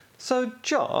So,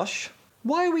 Josh,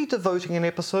 why are we devoting an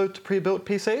episode to pre-built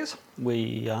PCs?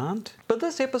 We aren't. But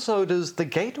this episode is the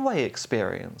Gateway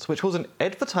Experience, which was an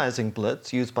advertising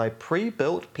blitz used by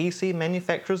pre-built PC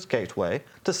manufacturers Gateway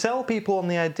to sell people on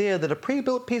the idea that a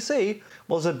pre-built PC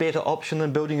was a better option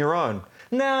than building your own.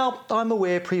 Now, I'm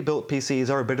aware pre-built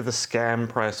PCs are a bit of a scam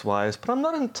price-wise, but I'm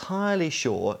not entirely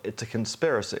sure it's a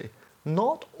conspiracy.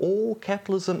 Not all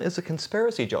capitalism is a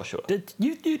conspiracy, Joshua.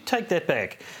 You take that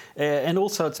back. And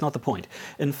also, it's not the point.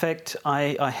 In fact,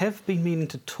 I have been meaning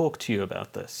to talk to you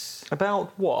about this.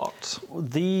 About what?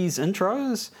 These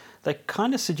intros, they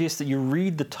kind of suggest that you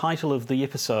read the title of the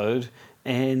episode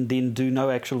and then do no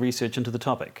actual research into the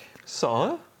topic.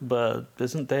 So? But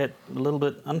isn't that a little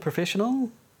bit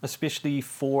unprofessional? Especially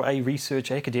for a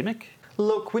research academic?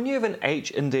 Look, when you have an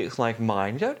H-index like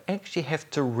mine, you don't actually have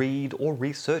to read or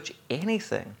research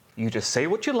anything. You just say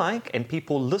what you like and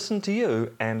people listen to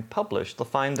you and publish the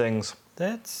findings.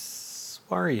 That's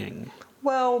worrying.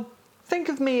 Well, think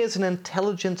of me as an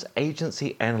intelligence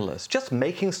agency analyst, just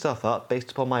making stuff up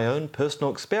based upon my own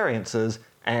personal experiences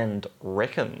and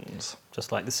reckons.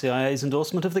 Just like the CIA's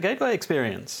endorsement of the Gateway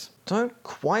Experience. Don't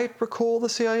quite recall the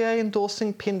CIA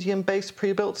endorsing Pentium-based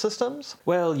pre-built systems?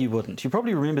 Well, you wouldn't. You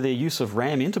probably remember their use of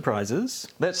RAM Enterprises.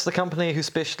 That's the company who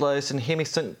specialised in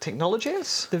HemiSync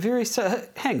technologies?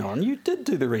 Hang on, you did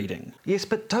do the reading. Yes,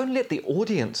 but don't let the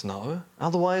audience know.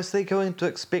 Otherwise, they're going to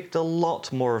expect a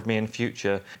lot more of me in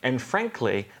future. And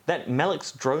frankly, that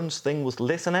Malix drones thing was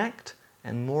less an act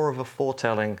and more of a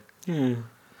foretelling.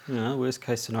 Yeah, worst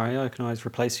case scenario, I can always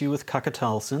replace you with Kaka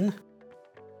Talson.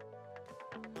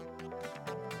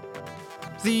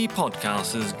 The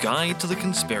Podcaster's Guide to the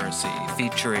Conspiracy,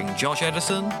 featuring Josh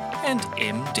Edison and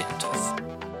M. Dentith.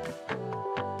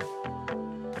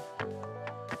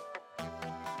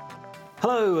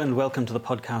 Hello and welcome to the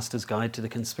Podcaster's Guide to the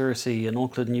Conspiracy in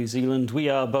Auckland, New Zealand. We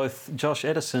are both Josh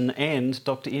Edison and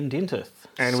Dr. M. Dentith.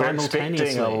 And we're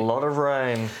expecting a lot of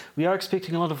rain. We are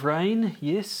expecting a lot of rain,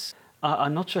 yes.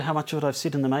 I'm not sure how much of it I've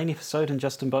said in the main episode and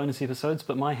just in bonus episodes,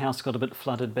 but my house got a bit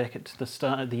flooded back at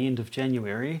the end of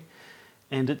January.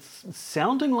 And it's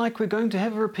sounding like we're going to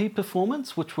have a repeat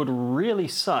performance, which would really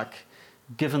suck,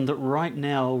 given that right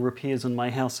now repairs in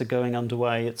my house are going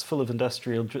underway. It's full of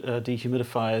industrial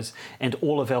dehumidifiers, and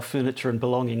all of our furniture and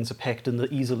belongings are packed in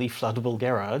the easily floodable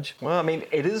garage. Well, I mean,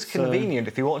 it is convenient.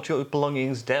 If you want your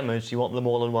belongings damaged, you want them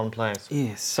all in one place.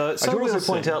 Yes. So I should also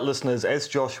point out, listeners, as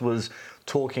Josh was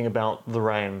talking about the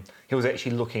rain, he was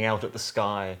actually looking out at the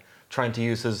sky, trying to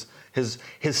use his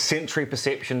sensory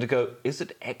perception to go, is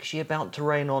it actually about to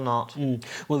rain or not?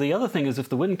 Well, the other thing is if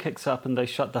the wind kicks up and they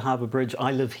shut the harbour bridge,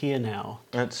 I live here now.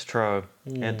 That's true.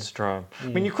 It's true. I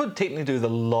mean, you could technically do the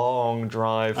long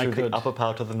drive through the upper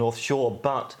part of the North Shore,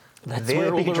 but that's there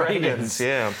where all the rain dragons. is.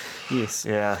 Yeah. Yes.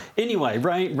 Yeah. Anyway,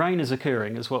 rain is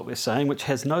occurring, is what we're saying, which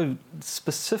has no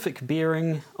specific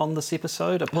bearing on this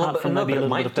episode, apart from maybe a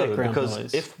little bit of background because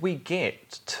noise. if we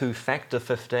get to Factor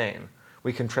 15,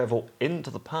 we can travel into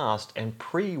the past and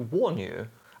pre-warn you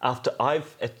after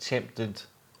I've attempted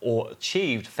or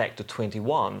achieved Factor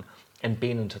 21 and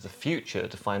been into the future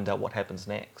to find out what happens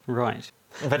next. Right.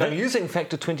 In fact, I'm using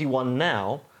Factor 21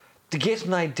 now to get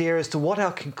an idea as to what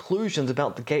our conclusions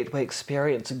about the Gateway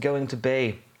Experience are going to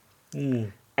be.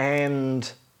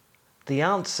 And the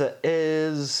answer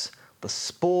is the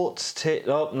sports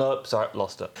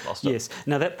lost it. Yes.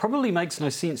 Now, that probably makes no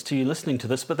sense to you listening to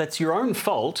this, but that's your own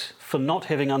fault for not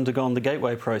having undergone the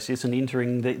gateway process and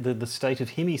entering the state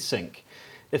of HemiSync.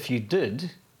 If you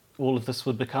did, all of this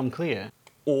would become clear.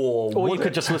 Or you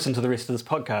could just listen to the rest of this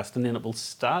podcast and then it will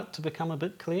start to become a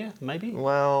bit clear, maybe?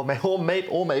 Well, or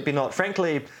maybe not.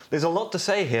 Frankly, there's a lot to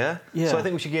say here, so I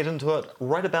think we should get into it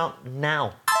right about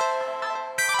now.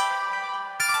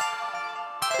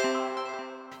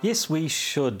 Yes, we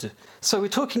should. So we're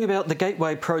talking about the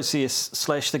gateway process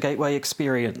 / the gateway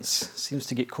experience. Seems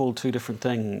to get called two different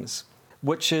things,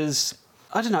 which is,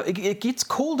 I don't know, it gets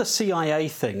called a CIA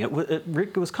thing. It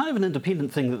was kind of an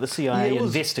independent thing that the CIA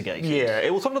investigated. Yeah,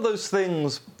 it was one of those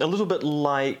things a little bit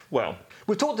like, well,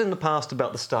 we've talked in the past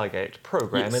about the Stargate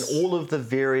program and all of the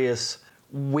various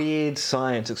weird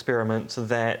science experiments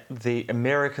that the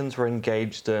Americans were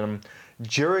engaged in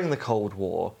during the Cold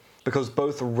War, because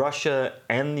both Russia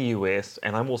and the US,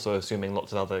 and I'm also assuming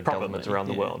lots of other governments around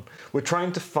the world, were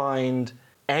trying to find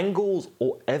angles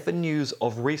or avenues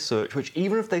of research which,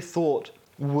 even if they thought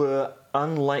were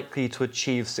unlikely to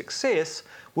achieve success,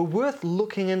 were worth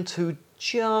looking into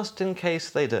just in case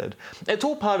they did. It's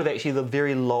all part of actually the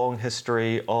very long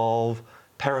history of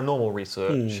paranormal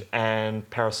research and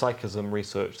parapsychism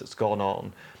research that's gone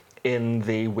on. in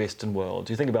the Western world.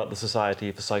 You think about the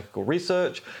Society for Psychical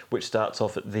Research, which starts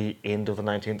off at the end of the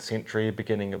 19th century,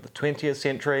 beginning of the 20th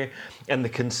century, and the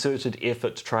concerted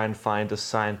effort to try and find a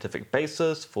scientific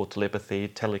basis for telepathy,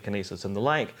 telekinesis, and the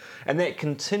like. And that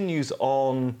continues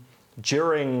on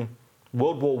during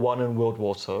World War I and World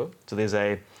War II. So there's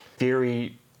a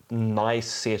very nice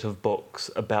set of books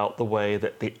about the way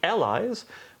that the Allies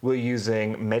were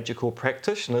using magical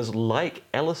practitioners like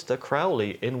Aleister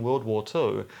Crowley in World War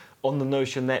II on the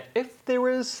notion that if there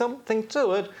is something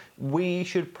to it, we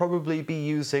should probably be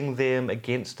using them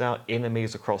against our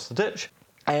enemies across the ditch.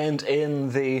 And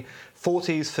in the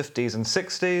 40s, 50s, and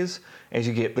 60s, as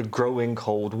you get the growing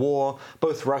Cold War,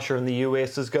 both Russia and the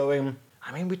US is going,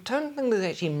 I mean, we don't think there's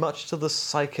actually much to the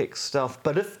psychic stuff,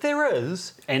 but if there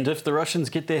is... And if the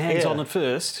Russians get their hands on it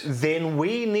first... Then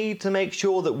we need to make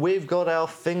sure that we've got our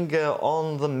finger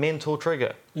on the mental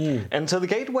trigger. And so the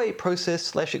gateway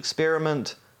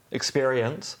process/experiment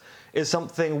experience is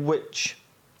something which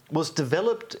was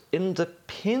developed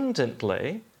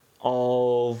independently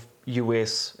of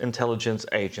US intelligence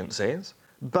agencies,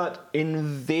 but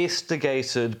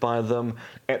investigated by them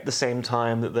at the same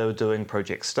time that they were doing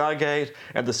Project Stargate,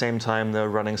 at the same time they were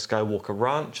running Skywalker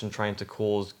Ranch and trying to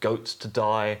cause goats to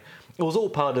die. It was all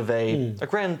part of a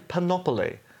grand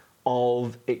panoply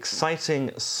of exciting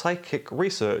psychic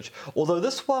research, although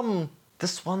this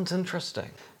one's interesting.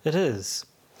 It is.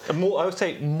 I would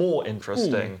say more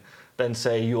interesting than,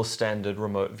 say, your standard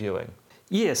remote viewing.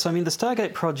 Yes, I mean, the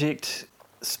Stargate project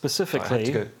specifically... I have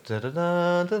to go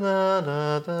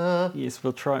da-da-da-da-da-da-da. Yes,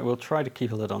 we'll try to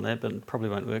keep a lid on that, but it probably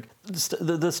won't work.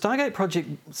 The Stargate project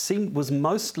was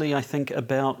mostly, I think,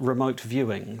 about remote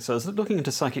viewing. So it's looking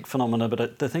into psychic phenomena,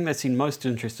 but the thing they seemed most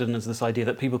interested in is this idea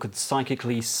that people could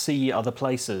psychically see other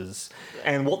places.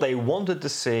 And what they wanted to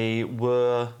see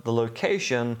were the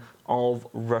location of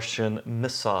Russian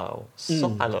missile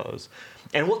silos.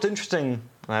 And what's interesting...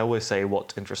 I always say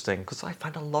what's interesting, because I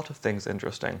find a lot of things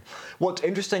interesting. What's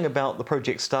interesting about the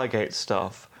Project Stargate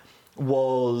stuff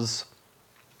was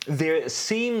there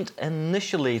seemed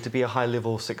initially to be a high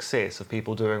level of success of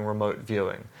people doing remote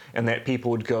viewing, and that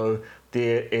people would go,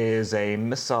 there is a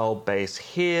missile base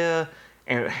here,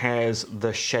 and it has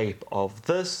the shape of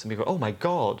this, and we go, oh my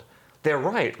god, they're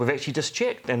right, we've actually just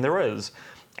checked, and there is.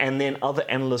 And then other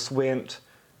analysts went,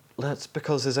 that's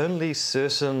because there's only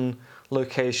certain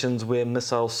locations where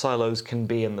missile silos can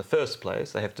be in the first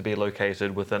place. They have to be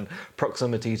located within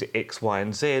proximity to X, Y,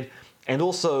 and Z. And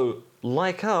also,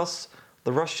 like us,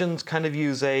 the Russians kind of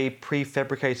use a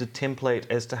prefabricated template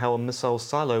as to how a missile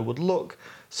silo would look.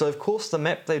 So, of course, the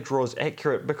map they draw is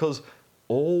accurate because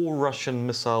all Russian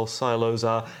missile silos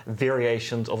are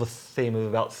variations of a theme of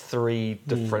about 3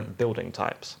 different building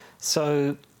types.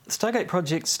 So, the Stargate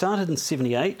project started in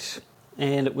 1978.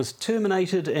 And it was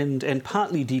terminated and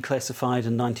partly declassified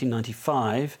in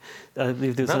 1995. Around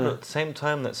at the same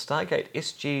time that Stargate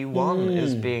SG-1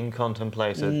 is being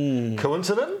contemplated.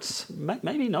 Coincidence?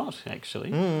 Maybe not,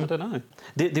 actually. I don't know.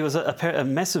 There was a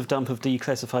massive dump of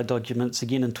declassified documents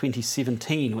again in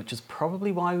 2017, which is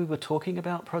probably why we were talking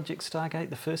about Project Stargate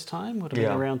the first time. Would have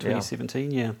been around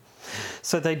 2017, yeah.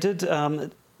 So they did...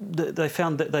 They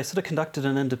found that they sort of conducted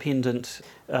an independent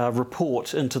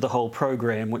report into the whole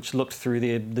program, which looked through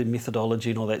the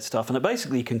methodology and all that stuff, and it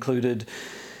basically concluded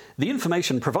the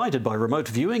information provided by remote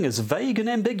viewing is vague and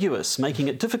ambiguous, making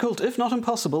it difficult, if not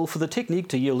impossible, for the technique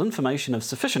to yield information of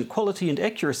sufficient quality and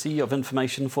accuracy of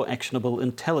information for actionable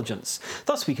intelligence.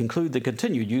 Thus, we conclude the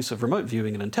continued use of remote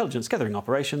viewing and intelligence gathering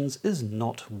operations is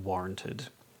not warranted.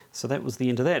 So that was the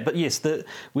end of that. But yes, we're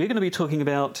going to be talking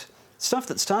about stuff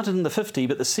that started in the 50s,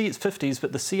 but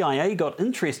the CIA got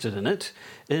interested in it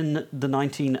in the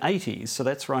 1980s. So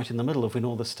that's right in the middle of when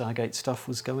all the Stargate stuff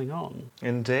was going on.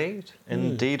 Indeed.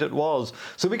 Indeed it was.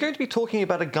 So we're going to be talking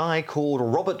about a guy called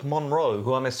Robert Monroe,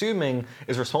 who I'm assuming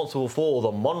is responsible for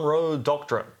the Monroe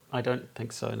Doctrine. I don't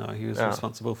think so, no. He was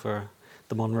responsible for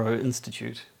the Monroe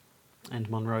Institute and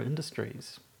Monroe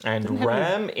Industries. And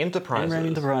RAM Enterprises. And RAM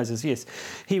Enterprises, yes.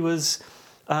 He was...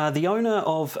 the owner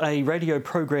of a radio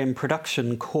program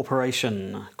production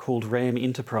corporation called RAM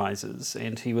Enterprises,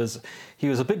 and he was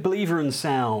a big believer in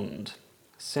sound.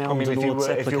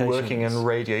 If you're working in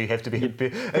radio, you have to be a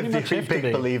very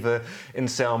big believer in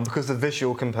sound, because the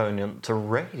visual component to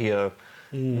radio,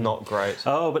 not great.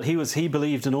 Oh, but he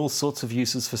believed in all sorts of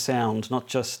uses for sound, not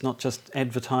just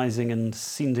advertising and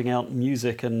sending out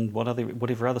music and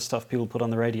whatever other stuff people put on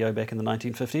the radio back in the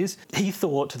 1950s. He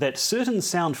thought that certain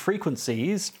sound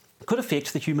frequencies could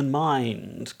affect the human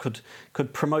mind, could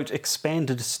promote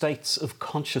expanded states of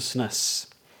consciousness.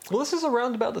 Well, this is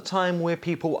around about the time where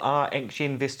people are actually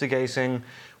investigating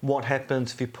what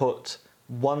happens if you put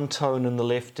one tone in the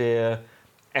left ear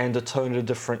and a tone at a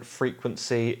different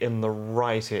frequency in the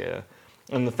right ear.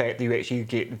 And the fact that you actually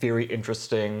get very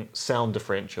interesting sound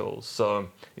differentials. So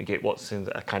you get what's in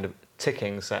a kind of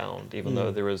ticking sound, even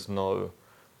though there's no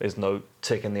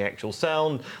tick in the actual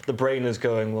sound. The brain is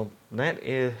going, well, that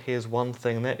ear hears one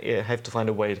thing, that ear have to find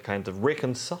a way to kind of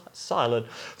reconcile it.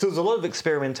 So there's a lot of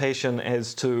experimentation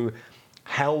as to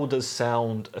how does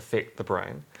sound affect the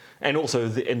brain. And also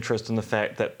the interest in the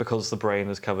fact that because the brain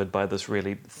is covered by this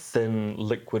really thin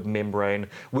liquid membrane,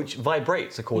 which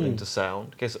vibrates according to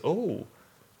sound, guess,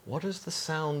 what is the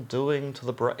sound doing to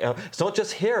the brain? It's not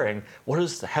just hearing.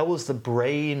 How is the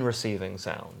brain receiving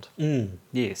sound?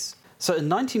 Yes. So in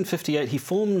 1958, he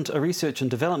formed a research and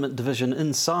development division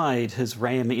inside his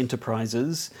RAM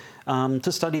Enterprises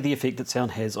to study the effect that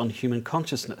sound has on human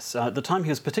consciousness. At the time, he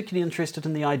was particularly interested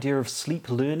in the idea of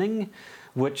sleep learning,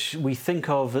 which we think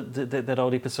of that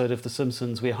old episode of The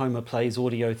Simpsons where Homer plays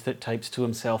audio tapes to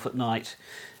himself at night,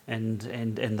 and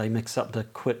they mix up the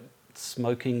quit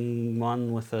smoking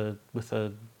one with a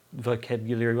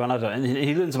vocabulary one. I don't know. And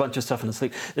he learns a bunch of stuff in his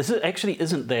sleep. This actually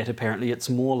isn't that, apparently. It's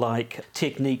more like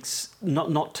techniques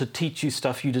not to teach you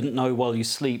stuff you didn't know while you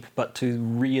sleep, but to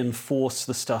reinforce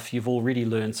the stuff you've already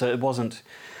learned. So it wasn't,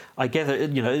 I gather,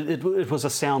 it was a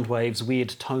sound waves, weird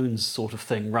tones sort of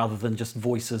thing, rather than just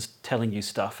voices telling you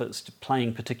stuff. It's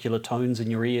playing particular tones in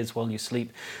your ears while you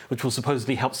sleep, which will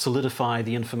supposedly help solidify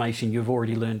the information you've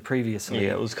already learned previously.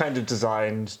 Yeah, it was kind of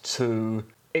designed to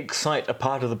excite a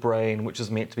part of the brain which is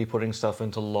meant to be putting stuff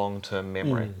into long-term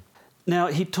memory. Now,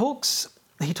 he talks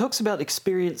about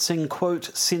experiencing, quote,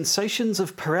 sensations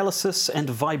of paralysis and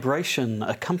vibration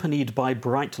accompanied by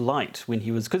bright light when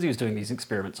because he was doing these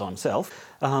experiments on himself.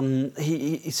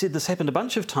 He said this happened a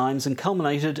bunch of times and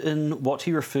culminated in what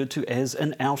he referred to as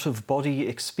an out-of-body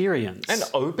experience. An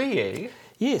OBE?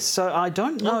 Yes, so I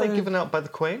don't know. Aren't they given out by the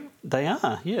Queen? They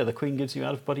are, yeah. The Queen gives you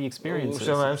out-of-body experiences.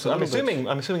 So I'm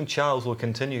assuming Charles will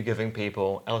continue giving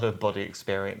people out-of-body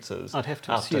experiences. I'd have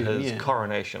to after assume, his yeah.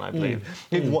 coronation, I believe.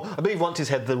 I believe once he's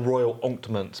had the royal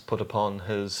ointment put upon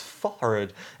his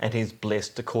forehead and he's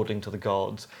blessed according to the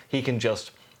gods, he can just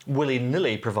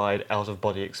willy-nilly provide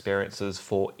out-of-body experiences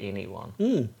for anyone.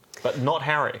 But not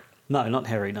Harry. No, not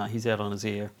Harry. No, he's out on his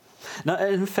ear. Now,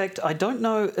 in fact, I don't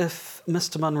know if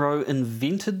Mr. Monroe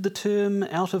invented the term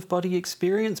out-of-body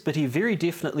experience, but he very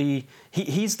definitely,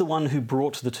 he's the one who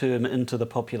brought the term into the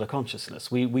popular consciousness.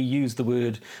 We use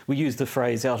the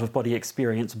phrase out-of-body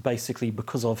experience basically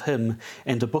because of him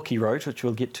and a book he wrote, which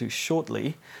we'll get to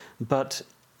shortly. But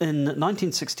in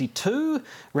 1962,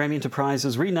 RAM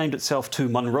Enterprises renamed itself to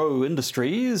Monroe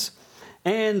Industries,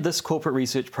 and this corporate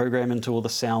research program into all the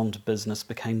sound business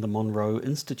became the Monroe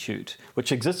Institute,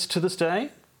 which exists to this day,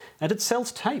 and it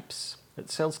sells tapes. It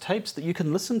sells tapes that you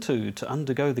can listen to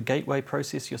undergo the gateway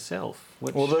process yourself.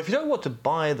 Although if you don't want to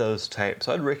buy those tapes,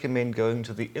 I'd recommend going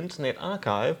to the Internet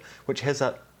Archive, which has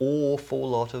an awful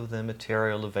lot of the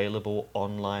material available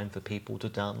online for people to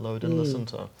download and listen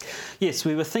to. Yes,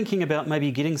 we were thinking about maybe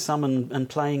getting some and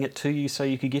playing it to you so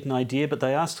you could get an idea, but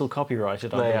they are still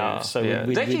copyrighted, I believe. Are. So yeah.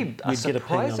 we'd There's actually a get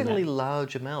surprisingly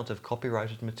large amount of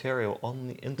copyrighted material on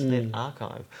the Internet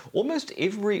Archive. Almost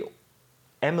every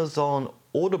Amazon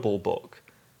Audible book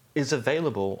is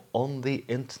available on the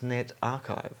Internet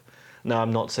Archive. Now,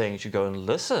 I'm not saying you should go and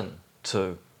listen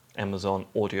to Amazon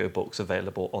audiobooks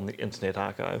available on the Internet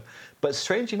Archive, but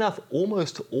strange enough,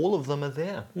 almost all of them are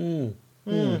there.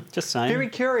 Just saying. Very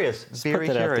curious. Very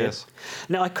curious.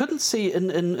 Now, I couldn't see,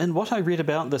 in what I read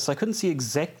about this, I couldn't see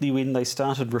exactly when they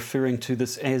started referring to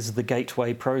this as the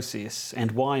gateway process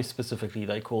and why specifically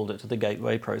they called it the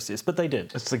gateway process, but they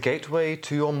did. It's the gateway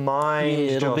to your mind,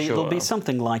 Yeah, Joshua. it'll be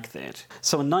something like that.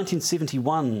 So in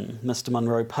 1971, Mr.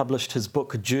 Monroe published his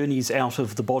book Journeys Out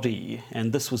of the Body,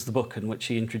 and this was the book in which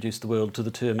he introduced the world to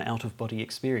the term out-of-body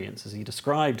experience, as he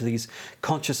described these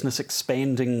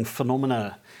consciousness-expanding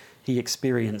phenomena he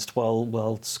experienced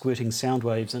while squirting sound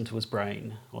waves into his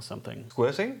brain or something.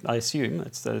 Squirting? I assume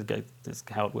that's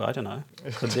how it works. I don't know.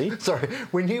 Could be. Sorry,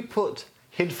 when you put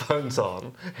headphones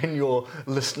on and you're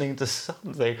listening to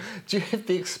something, do you have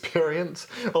the experience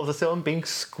of the sound being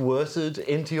squirted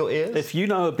into your ears? If you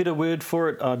know a better word for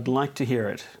it, I'd like to hear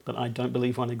it, but I don't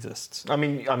believe one exists. I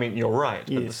mean, you're right.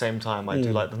 But at the Yes. same time, I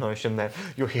do like the notion that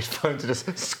your headphones are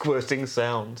just squirting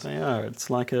sounds. They are.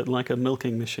 It's like a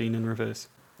milking machine in reverse.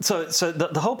 So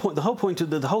the whole point of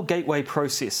the whole gateway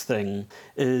process thing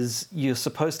is you're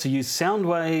supposed to use sound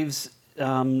waves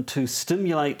to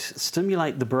stimulate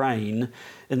the brain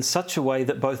in such a way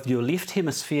that both your left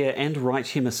hemisphere and right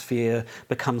hemisphere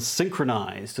become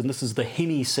synchronized. And this is the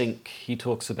hemisync he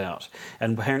talks about.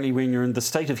 And apparently when you're in the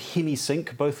state of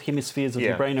hemisync, both hemispheres of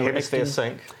the brain are acting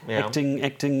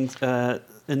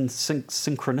in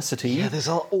synchronicity. Yeah, there's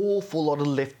an awful lot of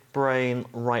left brain,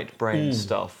 right brain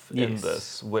stuff in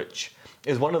this, which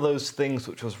is one of those things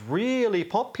which was really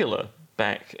popular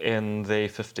back in the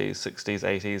 50s, 60s,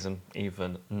 80s, and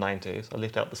even 90s. I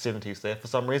left out the 70s there for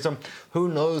some reason. Who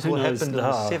knows what happened in the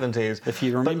 70s? If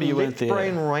you remember, you weren't there. Left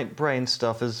brain, right brain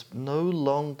stuff is no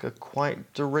longer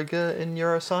quite de rigueur in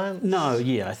neuroscience. No,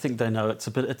 yeah, I think they know it's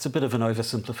a bit of an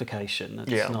oversimplification.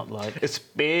 It's not like,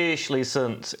 especially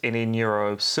since any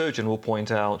neurosurgeon will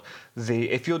point out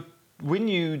when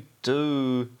you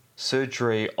do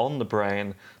surgery on the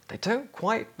brain,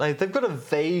 they've got a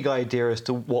vague idea as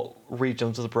to what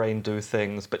regions of the brain do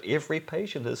things, but every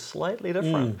patient is slightly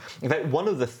different. In fact, one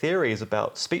of the theories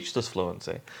about speech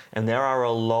disfluency, and there are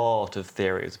a lot of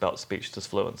theories about speech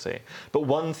disfluency, but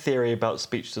one theory about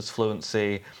speech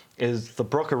disfluency is the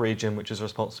Broca region, which is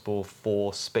responsible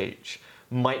for speech,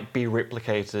 might be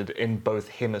replicated in both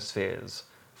hemispheres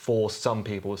for some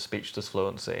people with speech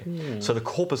disfluency. So the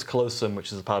corpus callosum,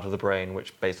 which is a part of the brain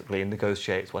which basically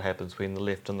negotiates what happens between the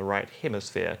left and the right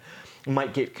hemisphere,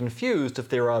 might get confused if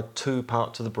there are two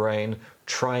parts of the brain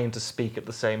trying to speak at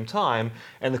the same time,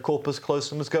 and the corpus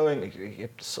callosum is going,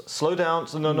 slow down,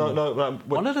 no,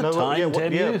 one at a time,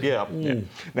 yeah.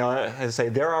 Now, as I say,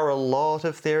 there are a lot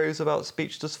of theories about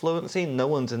speech disfluency. No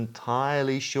one's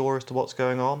entirely sure as to what's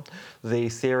going on. The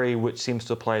theory which seems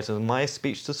to apply to my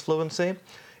speech disfluency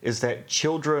is that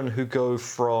children who go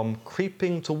from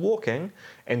creeping to walking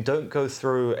and don't go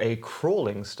through a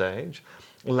crawling stage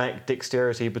lack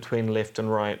dexterity between left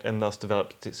and right and thus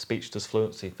develop speech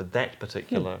disfluency for that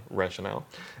particular rationale.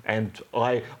 And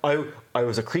I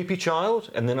was a creepy child,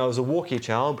 and then I was a walky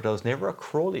child, but I was never a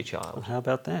crawly child. Well, how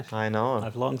about that? I know.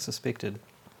 I've long suspected.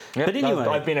 Yep, but anyway,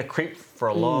 I've been a creep for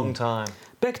a long time.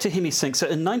 Back to hemisync. So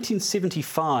in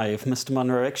 1975, Mr.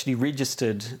 Munro actually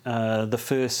registered the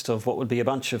first of what would be a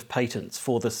bunch of patents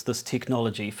for this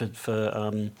technology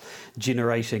for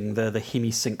generating the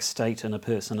hemisync state in a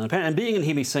person. And being in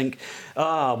hemisync,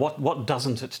 what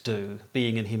doesn't it do?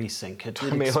 Being in hemisync, it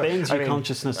expands your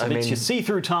consciousness. It lets you see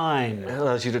through time. It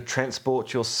allows you to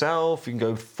transport yourself. You can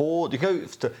go forward.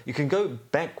 You can go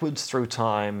backwards through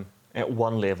time at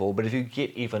one level, but if you get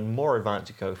even more advanced,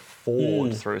 you go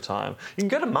forward through time. You can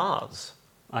go to Mars.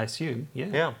 I assume,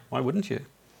 yeah. Why wouldn't you?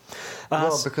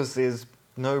 Because there's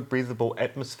no breathable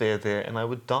atmosphere there, and I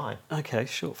would die. Okay,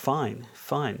 sure, fine.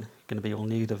 Going to be all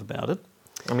negative about it.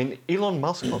 I mean, Elon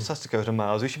Musk wants us to go to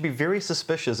Mars. We should be very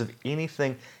suspicious of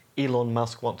anything Elon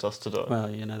Musk wants us to do. Well,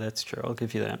 that's true. I'll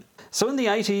give you that. So in the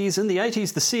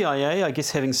 80s, the CIA, I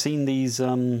guess, having seen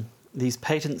these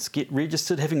patents get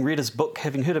registered, having read his book,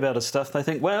 having heard about his stuff, they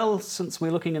think, well, since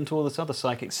we're looking into all this other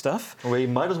psychic stuff, we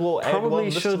might as well add one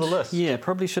to the list. Yeah,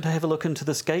 probably should have a look into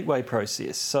this gateway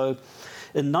process. So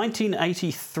in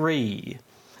 1983,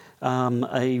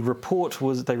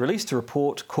 they released a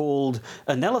report called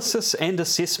Analysis and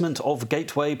Assessment of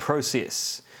Gateway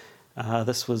Process.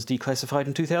 This was declassified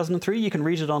in 2003. You can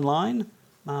read it online.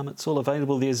 It's all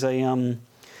available. There's a...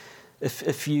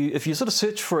 If you sort of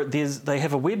search for it, they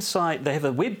have a website, they have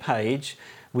a web page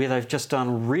where they've just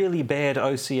done really bad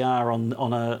OCR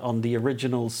on the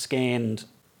original scanned,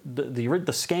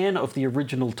 the scan of the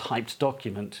original typed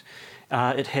document.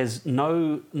 It has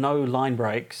no line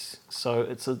breaks, so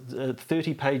it's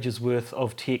 30 pages worth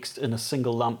of text in a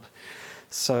single lump.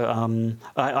 So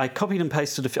I copied and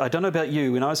pasted. I don't know about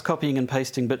you. When I was copying and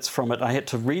pasting bits from it, I had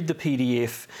to read the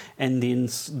PDF, and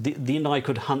then I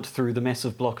could hunt through the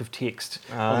massive block of text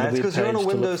on the web page. That's because you're on a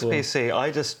Windows PC.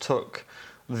 I just took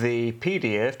the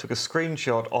PDF, took a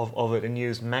screenshot of it, and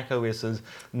used macOS's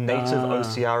native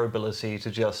OCR ability to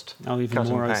just cut and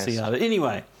paste. OCR. But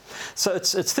anyway. So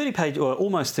it's 30 pages, or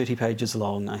almost 30 pages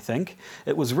long, I think.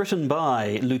 It was written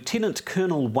by Lieutenant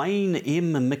Colonel Wayne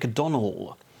M.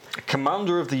 McDonnell,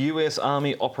 commander of the U.S.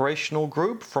 Army Operational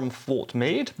Group from Fort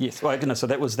Meade. Yes, well, no, so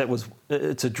that was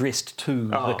it's addressed to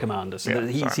the commander. So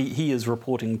he is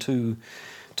reporting to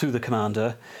the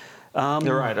commander.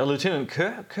 You're right. A lieutenant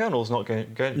colonel's not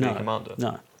going to be a commander.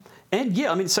 No, and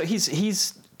yeah, I mean, so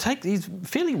he's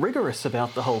fairly rigorous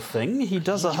about the whole thing. He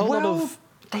does a whole lot of.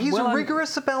 He's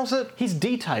rigorous about it. He's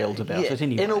detailed about it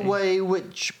anyway. In a way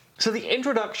which. So the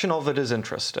introduction of it is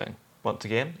interesting. Once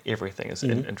again, everything is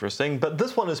interesting, but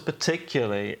this one is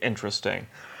particularly interesting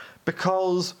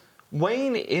because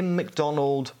Wayne M.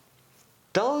 McDonnell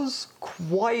does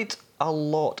quite a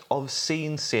lot of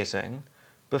scene setting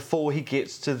before he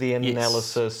gets to the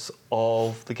analysis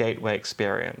of the gateway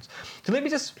experience. So let me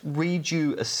just read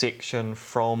you a section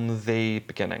from the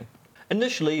beginning.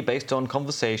 Initially, based on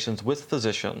conversations with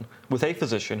a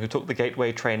physician who took the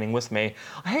gateway training with me,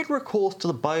 I had recourse to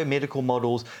the biomedical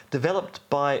models developed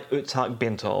by Itzhak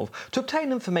Bentov to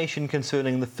obtain information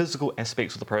concerning the physical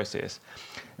aspects of the process.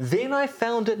 Then I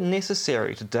found it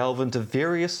necessary to delve into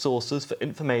various sources for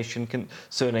information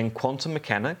concerning quantum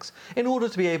mechanics in order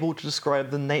to be able to describe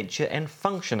the nature and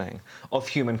functioning of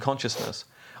human consciousness.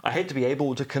 I had to be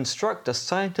able to construct a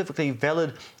scientifically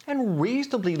valid and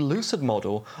reasonably lucid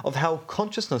model of how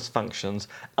consciousness functions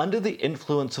under the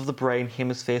influence of the brain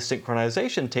hemisphere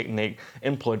synchronization technique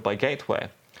employed by Gateway.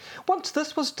 Once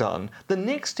this was done, the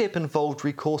next step involved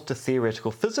recourse to theoretical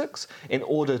physics in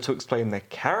order to explain the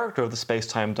character of the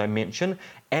space-time dimension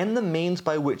and the means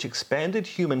by which expanded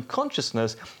human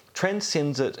consciousness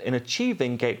transcends it in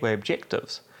achieving Gateway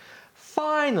objectives.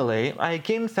 Finally, I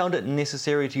again found it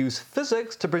necessary to use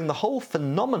physics to bring the whole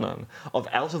phenomenon of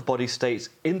out-of-body states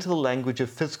into the language of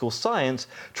physical science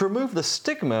to remove the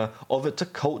stigma of its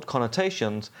occult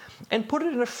connotations and put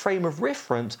it in a frame of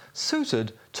reference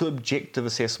suited to objective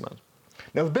assessment.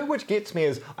 Now, the bit which gets me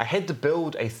is I had to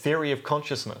build a theory of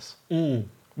consciousness.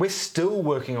 We're still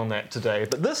working on that today,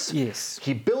 but this,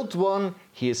 he builds one,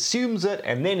 he assumes it,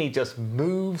 and then he just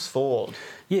moves forward.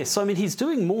 Yes, I mean, he's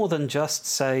doing more than just,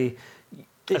 say,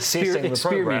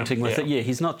 experimenting with it. Yeah,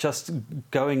 he's not just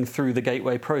going through the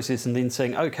gateway process and then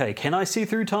saying, okay, can I see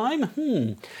through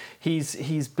time?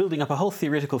 He's building up a whole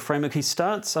theoretical framework. He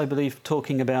starts, I believe,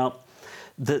 talking about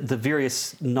the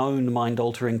various known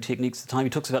mind-altering techniques at the time. He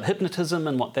talks about hypnotism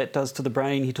and what that does to the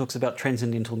brain. He talks about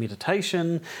transcendental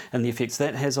meditation and the effects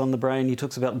that has on the brain. He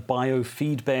talks about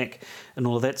biofeedback and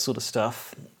all of that sort of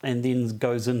stuff, and then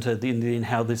goes into then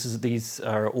how these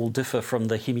are all differ from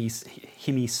the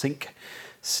hemisync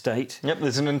state. Yep,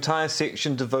 there's an entire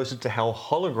section devoted to how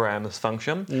holograms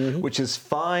function, which is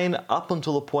fine up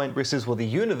until the point where it says, well, the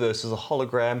universe is a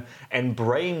hologram and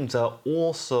brains are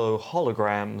also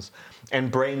holograms,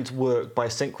 and brains work by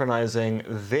synchronizing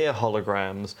their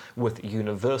holograms with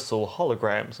universal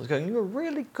holograms. I was going, you were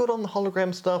really good on the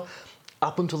hologram stuff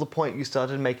up until the point you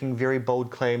started making very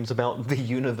bold claims about the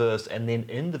universe and then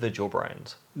individual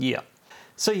brains. Yeah.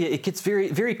 So yeah, it gets very,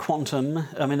 very quantum.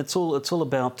 I mean, it's all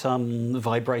about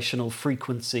vibrational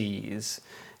frequencies,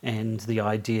 and the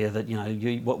idea that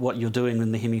what you're doing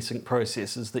in the hemisync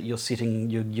process is that you're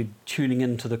tuning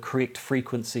into the correct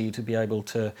frequency to be able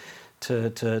to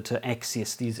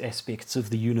access these aspects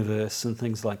of the universe and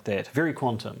things like that. Very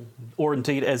quantum. Or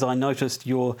indeed, as I noticed,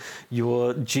 your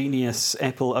genius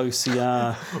Apple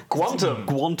OCR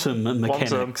quantum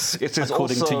mechanics,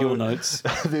 according to your notes.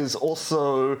 There's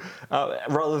also,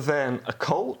 rather than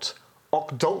occult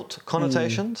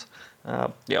connotations. I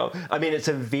mean, it's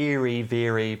a very,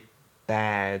 very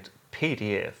bad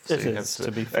PDF. So it is,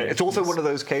 to be fair. It's also one of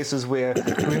those cases where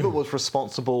whoever was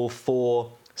responsible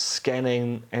for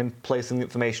scanning and placing the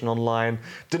information online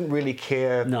didn't really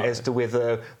care as to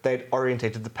whether they'd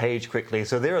orientated the page correctly.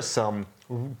 So there are some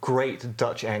great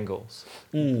Dutch angles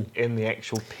in the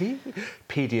actual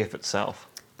PDF itself.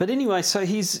 But anyway, so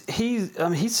he's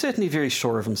certainly very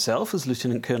sure of himself as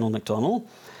Lieutenant Colonel MacDonald,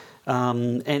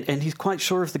 and he's quite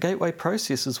sure of the gateway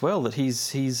process as well. That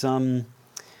he's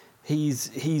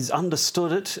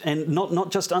understood it, and not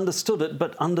just understood it,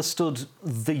 but understood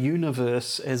the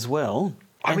universe as well.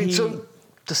 So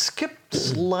to skip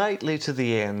slightly to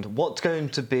the end, what's going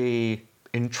to be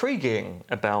intriguing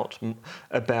about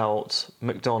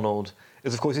MacDonald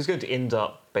is, of course, he's going to end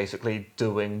up basically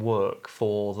doing work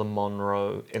for the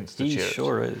Monroe Institute. He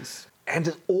sure is.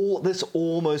 And this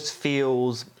almost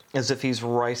feels as if he's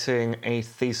writing a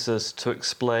thesis to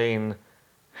explain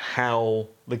how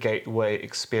the gateway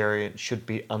experience should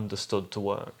be understood to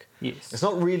work. Yes. It's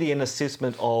not really an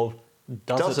assessment of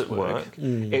does it work?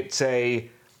 It's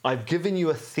I've given you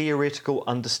a theoretical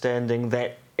understanding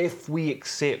that if we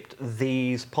accept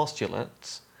these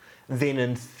postulates, then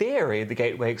in theory the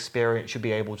gateway experience should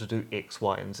be able to do X,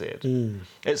 Y, and Z.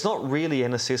 It's not really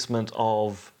an assessment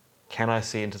of can I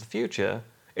see into the future?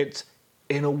 It's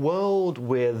in a world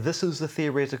where this is the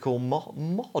theoretical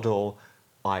model,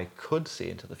 I could see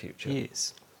into the future.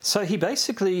 Yes. So he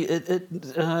basically,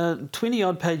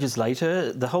 20-odd pages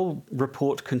later, the whole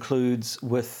report concludes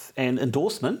with an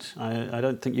endorsement, I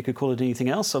don't think you could call it anything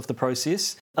else, of the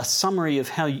process, a summary of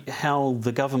how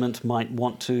the government might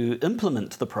want to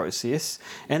implement the process,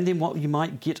 and then what you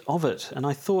might get of it. And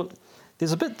I thought,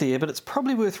 there's a bit there, but it's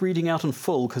probably worth reading out in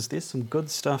full, because there's some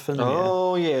good stuff in there.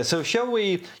 Oh, yeah. So shall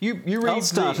we... You read I'll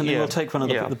start, and then we'll take one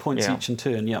of the points each in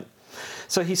turn,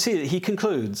 So he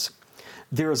concludes...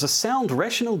 There is a sound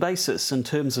rational basis in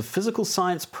terms of physical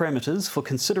science parameters for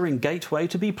considering Gateway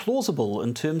to be plausible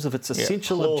in terms of its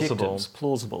essential objectives.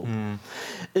 Plausible.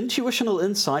 Intuitional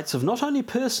insights of not only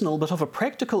personal but of a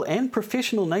practical and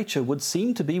professional nature would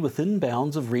seem to be within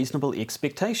bounds of reasonable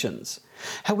expectations.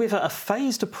 However, a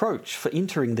phased approach for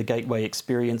entering the Gateway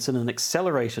experience in an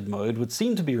accelerated mode would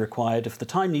seem to be required if the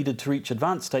time needed to reach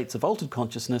advanced states of altered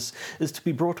consciousness is to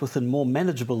be brought within more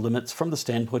manageable limits from the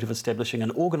standpoint of establishing an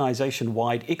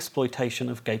organisation-wide exploitation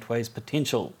of Gateway's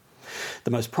potential.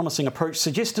 The most promising approach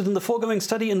suggested in the foregoing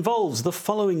study involves the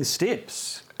following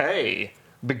steps. A.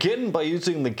 Begin by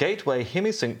using the Gateway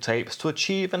hemisync tapes to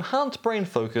achieve enhanced brain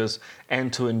focus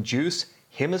and to induce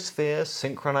hemisphere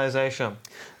synchronization.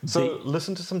 So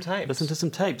listen to some tapes. Listen to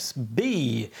some tapes.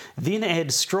 B. Then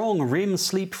add strong REM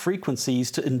sleep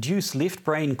frequencies to induce left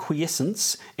brain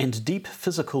quiescence and deep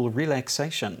physical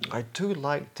relaxation. I do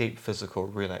like deep physical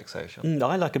relaxation.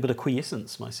 I like a bit of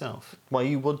quiescence myself. Well,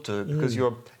 you would do, because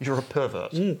you're a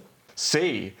pervert.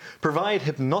 C. Provide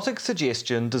hypnotic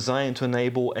suggestion designed to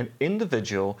enable an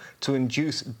individual to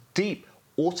induce deep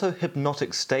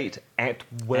auto-hypnotic state at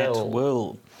will. At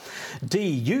will. D.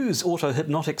 Use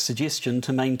auto-hypnotic suggestion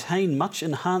to maintain much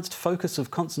enhanced focus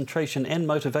of concentration and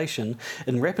motivation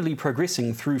in rapidly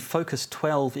progressing through Focus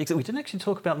 12. We didn't actually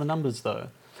talk about the numbers, though.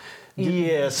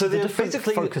 Yeah, so the they're different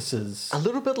basically focuses. a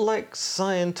little bit like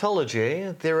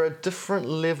Scientology. There are different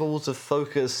levels of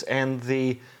focus, and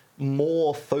the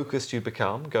more focused you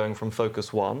become, going from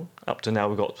Focus 1 up to now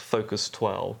we've got Focus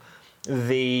 12,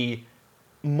 the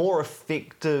more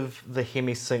effective the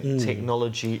hemisync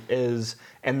technology is,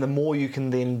 and the more you can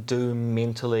then do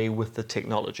mentally with the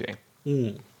technology.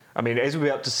 I mean, as we're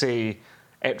about to see,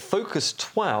 at Focus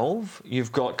 12,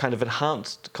 you've got kind of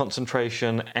enhanced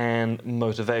concentration and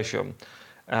motivation.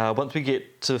 Once we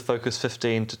get to Focus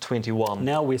 15 to 21...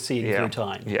 Now we're seeing through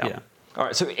time. Yeah. All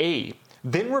right, so E.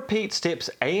 Then repeat steps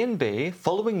A and B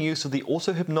following use of the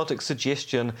auto-hypnotic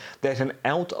suggestion that an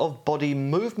out-of-body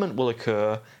movement will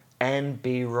occur and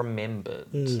be remembered.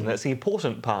 And that's the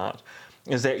important part,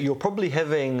 is that you're probably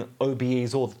having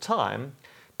OBEs all the time,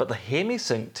 but the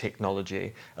hemisync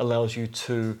technology allows you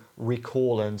to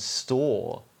recall and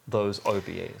store those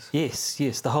OBEs.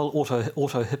 Yes, the whole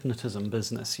auto-hypnotism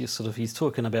business. He's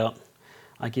talking about,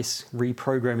 I guess,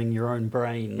 reprogramming your own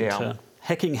brain to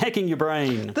hacking your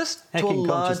brain. This, to a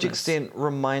large extent,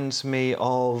 reminds me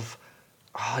of...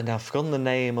 now I've forgotten the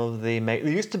name of the... There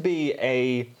used to be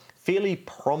a fairly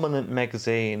prominent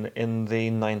magazine in the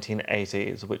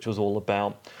 1980s, which was all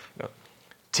about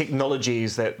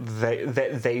technologies that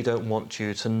they don't want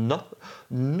you to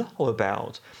know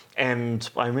about. And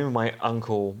I remember my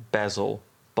uncle Basil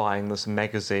buying this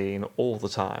magazine all the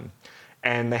time,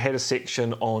 and they had a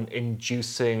section on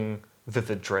inducing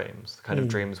vivid dreams, the kind of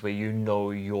dreams where you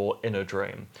know your inner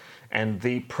dream, and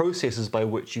the processes by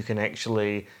which you can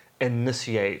actually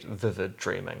initiate vivid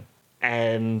dreaming.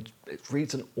 And it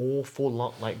reads an awful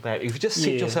lot like that. If you just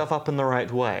set yourself up in the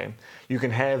right way, you can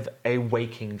have a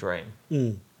waking dream.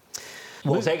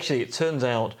 Well, it turns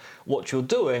out what you're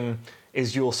doing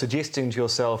is you're suggesting to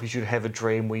yourself you should have a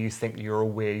dream where you think you're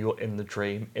aware you're in the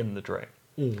dream.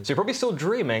 So you're probably still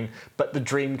dreaming, but the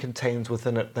dream contains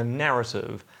within it the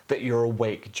narrative that you're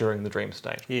awake during the dream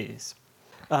state. Yes.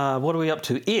 What are we up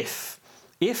to?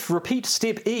 F, repeat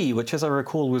step E, which as I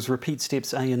recall was repeat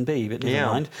steps A and B, but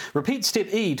never mind. Repeat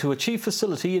step E to achieve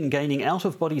facility in gaining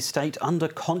out-of-body state under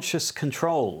conscious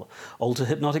control. Alter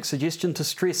hypnotic suggestion to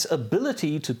stress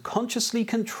ability to consciously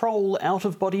control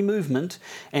out-of-body movement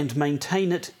and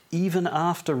maintain it even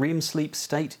after REM sleep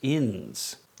state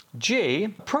ends. G,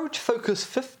 approach Focus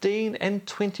 15 and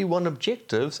 21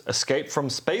 objectives, escape from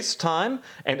space-time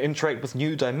and interact with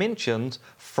new dimensions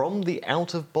from the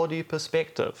out-of-body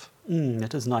perspective.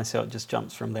 It is nice how it just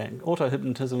jumps from that.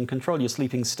 Auto-hypnotism, control your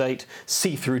sleeping state,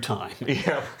 see through time.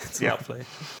 Yeah. It's lovely.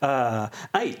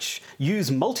 H,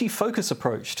 use multi-focus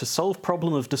approach to solve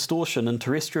problem of distortion in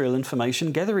terrestrial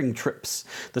information gathering trips.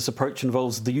 This approach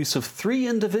involves the use of 3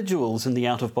 individuals in the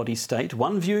out-of-body state,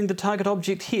 one viewing the target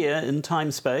object here in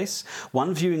time-space,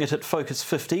 one viewing it at Focus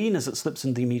 15 as it slips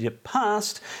in the immediate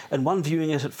past, and one viewing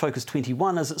it at Focus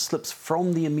 21 as it slips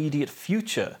from the immediate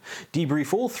future.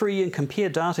 Debrief all 3 and compare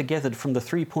data gathered from the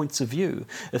 3 points of view.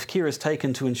 If care is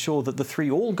taken to ensure that the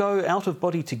 3 all go out of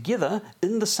body together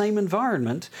in the same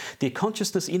environment, their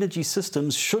consciousness energy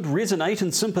systems should resonate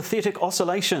in sympathetic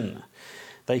oscillation.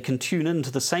 They can tune in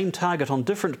to the same target on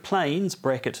different planes,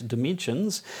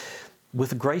 (dimensions),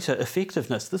 with greater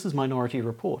effectiveness. This is Minority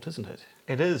Report, isn't it?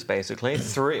 It is basically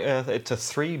it's a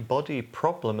 3-body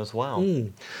problem as well.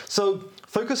 So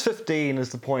Focus 15 is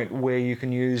the point where you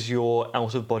can use your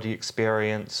out-of-body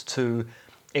experience to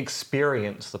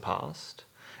experience the past,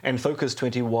 and Focus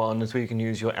 21 is where you can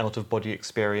use your out-of-body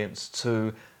experience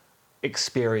to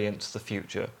experience the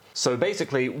future. So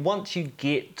basically, once you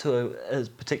get to a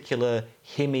particular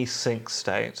hemi-sync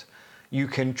state, you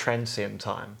can transcend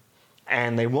time.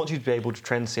 And they want you to be able to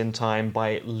transcend time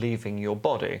by leaving your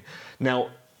body. Now,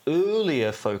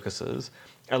 earlier focuses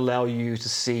allow you to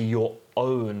see your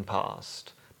own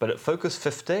past, but at Focus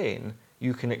 15,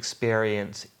 you can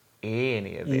experience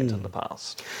any event in the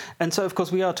past. And so, of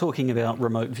course, we are talking about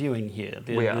remote viewing here.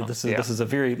 We are, This is a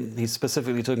very, he's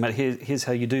specifically talking about here's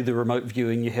how you do the remote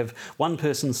viewing. You have one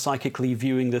person psychically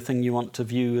viewing the thing you want to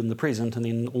view in the present, and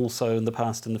then also in the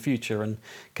past and the future, and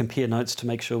compare notes to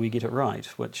make sure we get it right,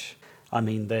 which, I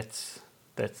mean, that's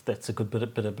a good bit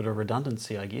of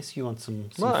redundancy, I guess. You want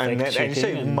some and you fact-checking.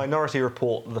 say Minority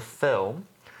Report, the film,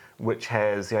 which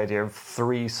has the idea of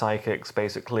 3 psychics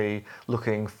basically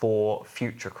looking for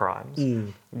future crimes.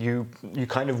 You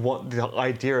kind of want the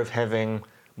idea of having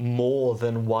more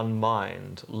than one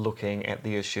mind looking at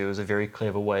the issue is a very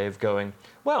clever way of going,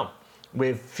 well,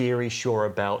 we're very sure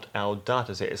about our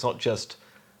data set. It's not just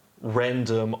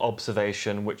random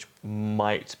observation which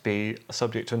might be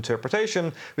subject to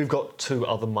interpretation. We've got 2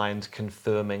 other minds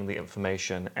confirming the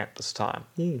information at this time.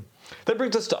 That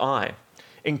brings us to I.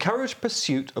 Encourage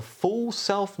pursuit of full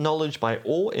self-knowledge by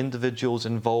all individuals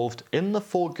involved in the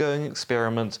foregoing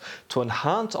experiments to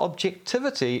enhance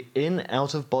objectivity in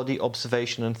out-of-body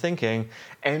observation and thinking,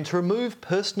 and to remove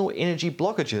personal energy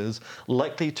blockages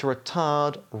likely to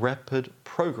retard rapid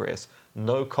progress.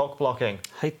 No cock blocking.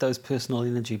 Hate those personal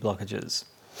energy blockages.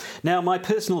 Now, my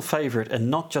personal favourite,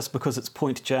 and not just because it's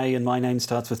Point J and my name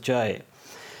starts with J.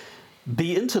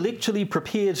 Be intellectually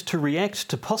prepared to react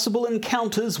to possible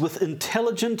encounters with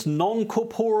intelligent,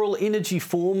 non-corporeal energy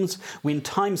forms when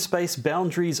time-space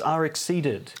boundaries are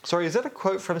exceeded. Sorry, is that a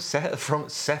quote from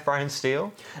Sapphire and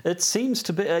Steel? It seems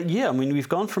to be, yeah. I mean, we've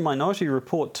gone from Minority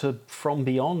Report to From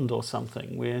Beyond or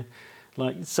something, where,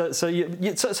 like, so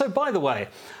by the way,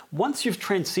 once you've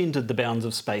transcended the bounds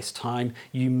of space-time,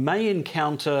 you may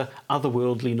encounter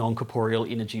otherworldly, non-corporeal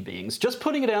energy beings. Just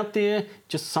putting it out there,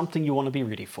 just something you want to be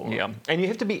ready for. Yeah, and you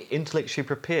have to be intellectually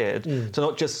prepared to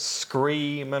not just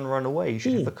scream and run away. You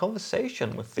should have a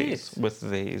conversation with these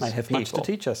They have people. much to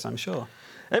teach us, I'm sure.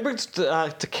 That brings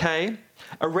to K.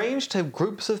 Arrange to have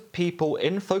groups of people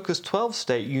in Focus 12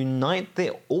 state unite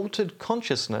their altered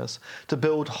consciousness to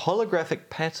build holographic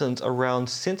patterns around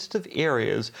sensitive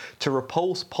areas to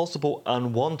repulse possible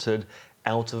unwanted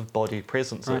out-of-body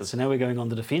presences. Right, so now we're going on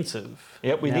the defensive.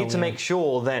 Yep, we need to make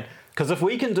sure that... Because if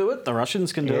we can do it, the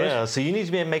Russians can do it. Yeah, so you need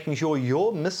to be making sure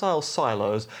your missile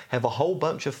silos have a whole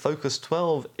bunch of Focus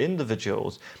 12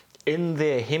 individuals in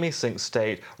their hemisync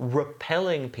state,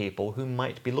 repelling people who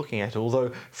might be looking at it.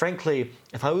 Although, frankly,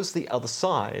 if I was the other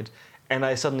side and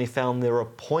I suddenly found there are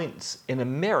points in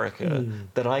America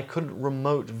that I couldn't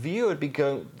remote view, I'd be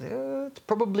going, it's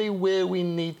probably where we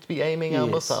need to be aiming our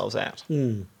missiles at.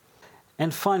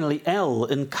 And finally, L,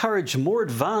 encourage more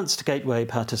advanced Gateway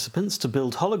participants to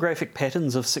build holographic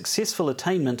patterns of successful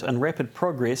attainment and rapid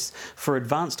progress for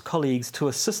advanced colleagues to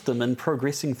assist them in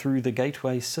progressing through the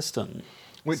Gateway system.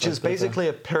 Which is basically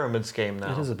a pyramid scheme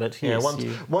now. It is a bit, yeah,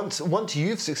 yes. Once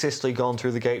you've successfully gone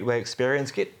through the Gateway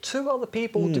experience, get 2 other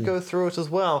people to go through it as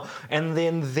well, and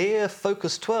then their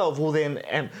Focus 12 will then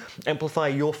amplify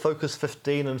your Focus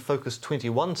 15 and Focus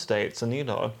 21 states, and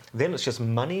then it's just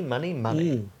money, money,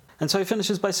 money. And so he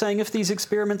finishes by saying, if these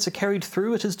experiments are carried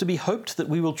through, it is to be hoped that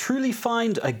we will truly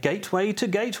find a gateway to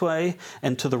Gateway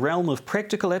and to the realm of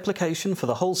practical application for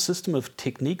the whole system of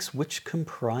techniques which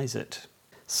comprise it.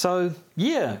 So,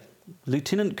 yeah,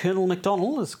 Lieutenant Colonel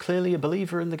MacDonald is clearly a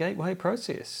believer in the Gateway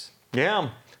process.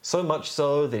 Yeah, so much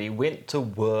so that he went to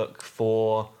work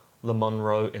for the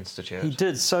Monroe Institute. He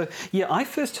did. So, yeah, I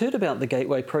first heard about the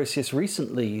Gateway process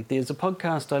recently. There's a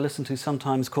podcast I listen to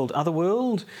sometimes called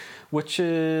Otherworld, which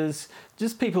is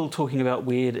just people talking about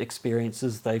weird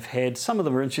experiences they've had. Some of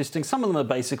them are interesting. Some of them are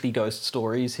basically ghost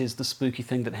stories. Here's the spooky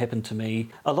thing that happened to me.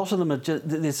 A lot of them are just...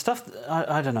 There's stuff...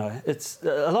 I don't know. It's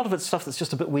a lot of it's stuff that's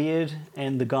just a bit weird,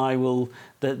 and the guy will...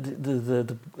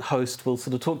 The host will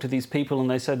sort of talk to these people, and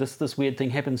they say, this weird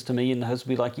thing happens to me, and the host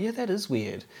will be like, yeah, that is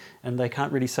weird. And they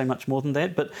can't really say much more than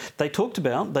that. But they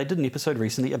did an episode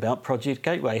recently about Project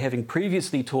Gateway, having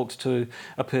previously talked to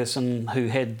a person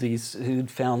who'd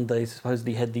found they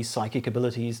supposedly had these psychic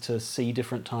abilities to see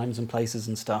different times and places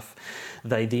and stuff.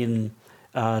 They then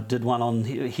did one on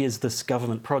here's this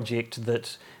government project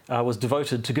that was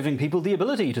devoted to giving people the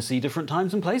ability to see different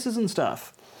times and places and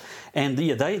stuff. And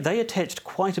yeah, they attached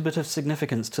quite a bit of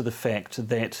significance to the fact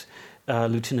that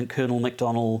Lieutenant Colonel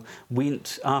MacDonald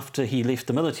went, after he left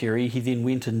the military, he then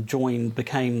went and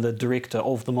became the director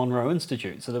of the Monroe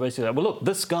Institute. So they basically said, well, look,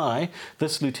 this guy,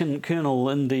 this Lieutenant Colonel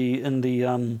in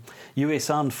the US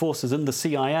Armed Forces, in the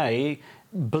CIA,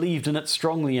 believed in it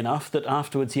strongly enough that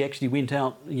afterwards he actually went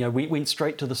out, went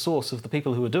straight to the source of the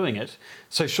people who were doing it.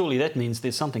 So surely that means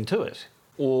there's something to it.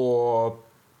 Or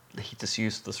he just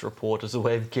used this report as a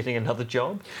way of getting another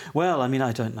job? Well, I mean,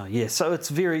 I don't know. Yeah, so it's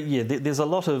there's a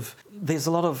lot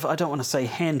of I don't want to say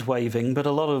hand waving, but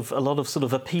a lot of sort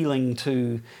of appealing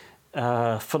to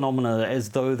phenomena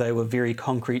as though they were very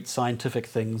concrete scientific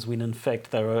things, when in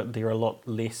fact they're a lot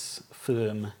less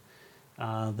firm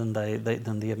than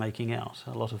they're making out.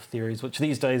 A lot of theories, which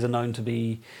these days are known to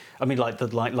be, I mean, like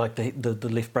the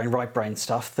left brain, right brain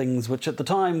stuff, things which at the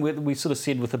time we sort of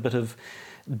said with a bit of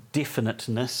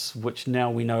definiteness, which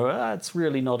now we know it's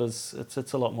really not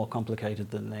it's a lot more complicated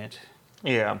than that.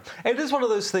 Yeah, it is one of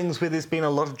those things where there's been a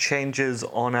lot of changes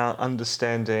on our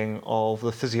understanding of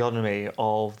the physiognomy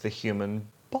of the human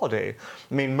body.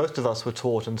 I mean, most of us were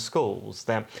taught in schools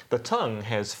that the tongue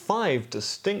has 5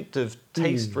 distinctive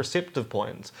taste receptive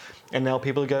points, and now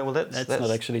people are going, well, that's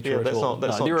not actually true at all.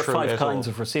 That's no, there not are true 5 kinds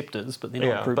of receptors, but they're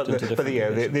not grouped into different.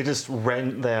 But they're just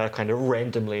they are kind of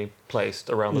randomly placed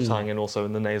around the tongue and also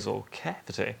in the nasal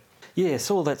cavity.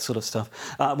 Yes, all that sort of stuff.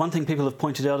 One thing people have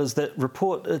pointed out is that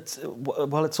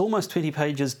it's almost 20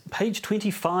 pages. Page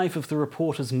 25 of the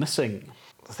report is missing.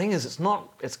 The thing is,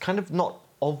 it's kind of not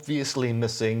obviously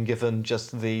missing given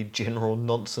just the general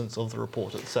nonsense of the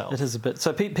report itself. It is a bit.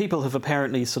 So people have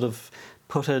apparently sort of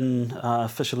put in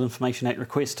Official Information Act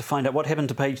requests to find out what happened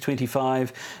to page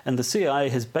 25, and the CIA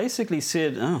has basically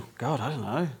said, oh, God, I don't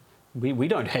know. We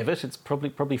don't have it. It's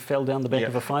probably fell down the back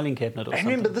of a filing cabinet or something.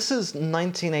 Remember, this is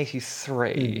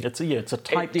 1983. It's a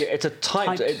typed. It's a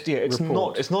typed. It's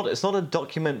report. It's not a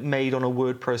document made on a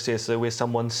word processor where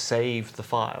someone saved the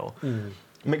file.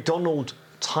 MacDonald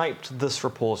typed this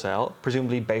report out,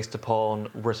 presumably based upon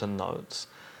written notes,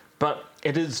 but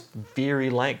it is very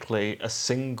likely a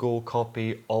single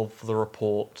copy of the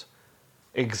report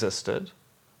existed.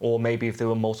 Or maybe if there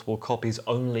were multiple copies,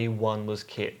 only one was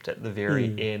kept at the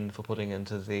very end for putting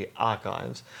into the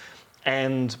archives.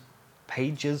 And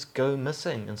pages go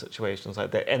missing in situations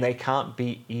like that, and they can't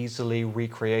be easily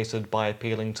recreated by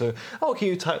appealing to, oh, can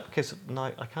you type? Because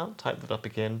no, I can't type that up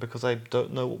again because I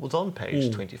don't know what was on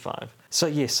page 25. So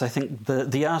yes, I think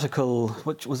the article,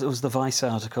 which was the Vice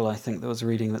article, I think, that was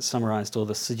reading that summarised all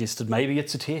this, suggested maybe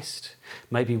it's a test.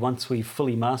 Maybe once we've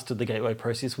fully mastered the gateway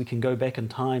process, we can go back in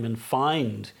time and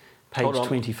find page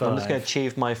 25. I'm just going to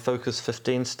achieve my Focus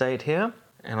 15 state here,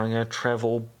 and I'm going to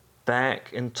travel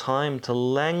back in time to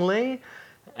Langley,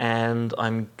 and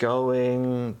I'm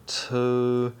going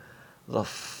to the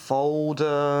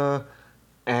folder,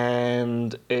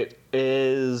 and it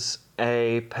is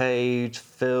a page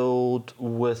filled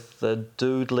with the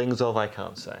doodlings of, I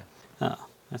can't say. Oh,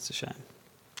 that's a shame.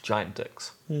 Giant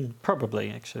dicks.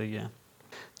 Probably, actually, yeah.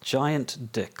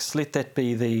 Giant dicks. Let that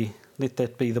be the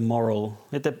moral.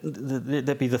 Let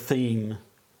that be the theme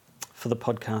for the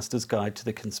podcaster's guide to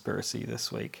the conspiracy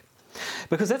this week.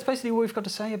 Because that's basically what we've got to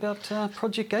say about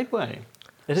Project Gateway.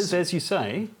 It is, as you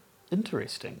say,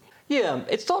 interesting. Yeah,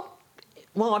 it's not...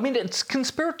 Well, I mean, it's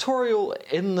conspiratorial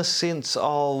in the sense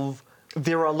of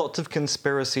there are lots of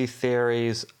conspiracy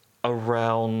theories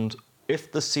around if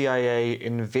the CIA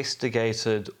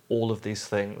investigated all of these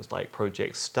things like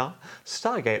Project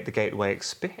Stargate, the Gateway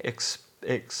experience,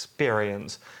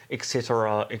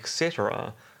 etc.,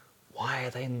 etc., why are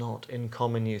they not in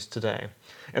common use today?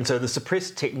 And so the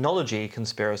suppressed technology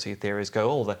conspiracy theories go,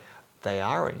 oh, they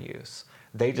are in use.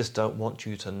 They just don't want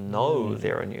you to know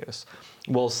they're in use.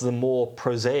 Whilst the more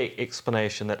prosaic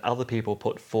explanation that other people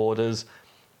put forward is,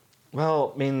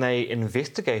 well, I mean, they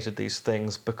investigated these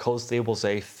things because there was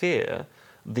a fear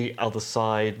the other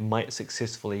side might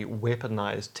successfully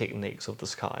weaponize techniques of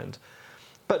this kind.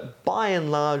 But by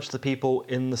and large, the people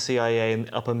in the CIA and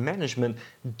upper management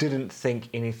didn't think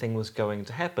anything was going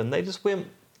to happen. They just went,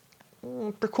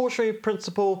 precautionary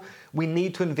principle, we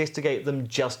need to investigate them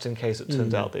just in case it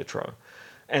turns out they're true.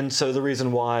 And so the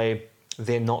reason why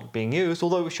they're not being used,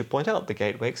 although we should point out the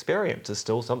Gateway experience is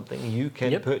still something you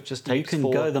can purchase tapes for. You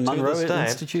can go, the Monroe to this day.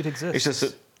 Institute exists. It's just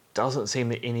it doesn't seem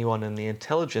that anyone in the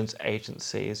intelligence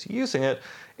agency is using it,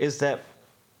 is that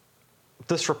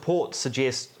this report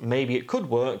suggests maybe it could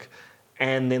work,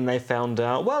 and then they found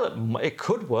out, well, it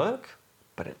could work,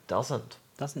 but it doesn't.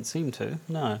 Doesn't seem to.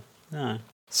 No.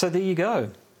 So there you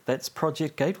go. That's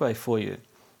Project Gateway for you.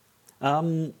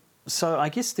 So I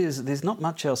guess there's not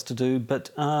much else to do but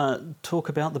talk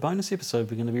about the bonus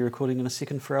episode we're going to be recording in a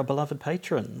second for our beloved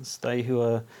patrons, they who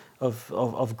are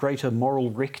of greater moral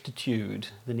rectitude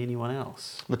than anyone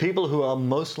else. The people who are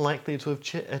most likely to have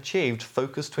achieved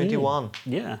Focus 21.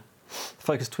 Yeah.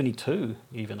 Focus 22,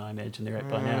 even, I imagine they're at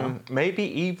by now. Maybe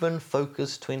even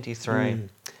Focus 23.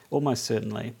 Almost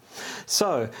certainly.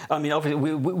 So, I mean, obviously,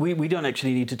 we don't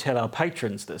actually need to tell our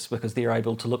patrons this because they're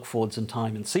able to look forwards in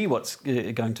time and see what's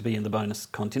going to be in the bonus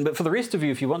content. But for the rest of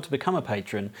you, if you want to become a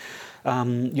patron,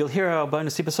 you'll hear our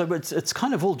bonus episode. But it's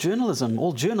kind of all journalism,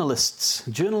 all journalists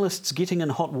getting in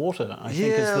hot water, I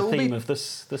think is the theme of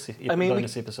this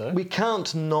bonus episode. We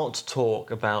can't not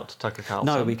talk about Tucker Carlson.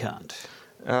 No, we can't.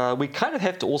 We kind of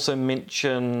have to also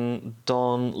mention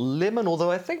Don Lemon,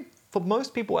 although I think for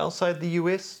most people outside the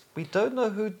US, we don't know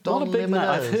who Don Lemon is.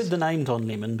 I've heard the name Don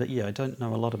Lemon, but yeah, I don't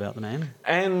know a lot about the name.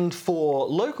 And for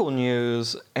local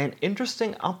news, an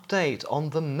interesting update on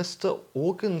the Mr.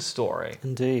 Organ story.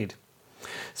 Indeed.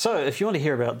 So if you want to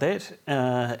hear about that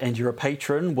and you're a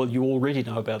patron, well, you already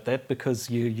know about that because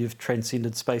you've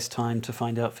transcended space-time to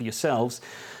find out for yourselves.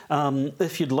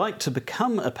 If you'd like to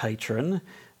become a patron,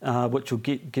 which will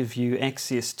give you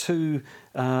access to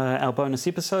our bonus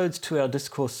episodes, to our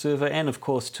discourse server, and of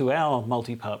course to our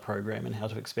multi-part program and how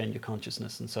to expand your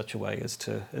consciousness in such a way as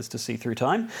to see through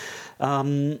time.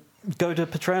 Go to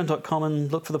patreon.com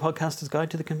and look for the Podcaster's Guide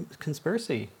to the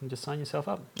Conspiracy and just sign yourself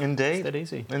up. Indeed. It's that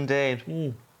easy.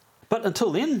 Indeed. But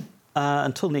until then,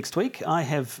 until next week, I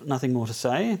have nothing more to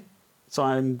say, so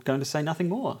I'm going to say nothing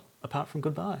more apart from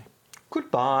goodbye.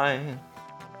 Goodbye.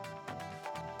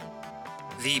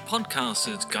 The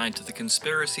Podcaster's Guide to the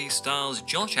Conspiracy stars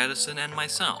Josh Addison and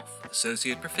myself,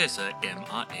 Associate Professor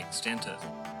MRX Dentith.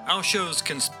 Our show's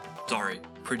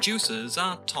producers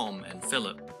are Tom and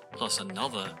Philip, plus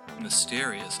another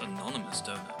mysterious anonymous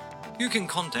donor. You can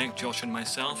contact Josh and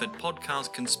myself at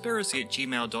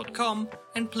podcastconspiracy@gmail.com,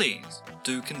 and please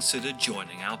do consider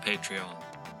joining our Patreon.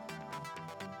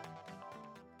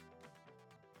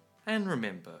 And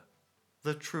remember,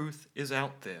 the truth is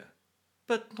out there,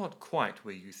 but not quite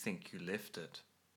where you think you left it.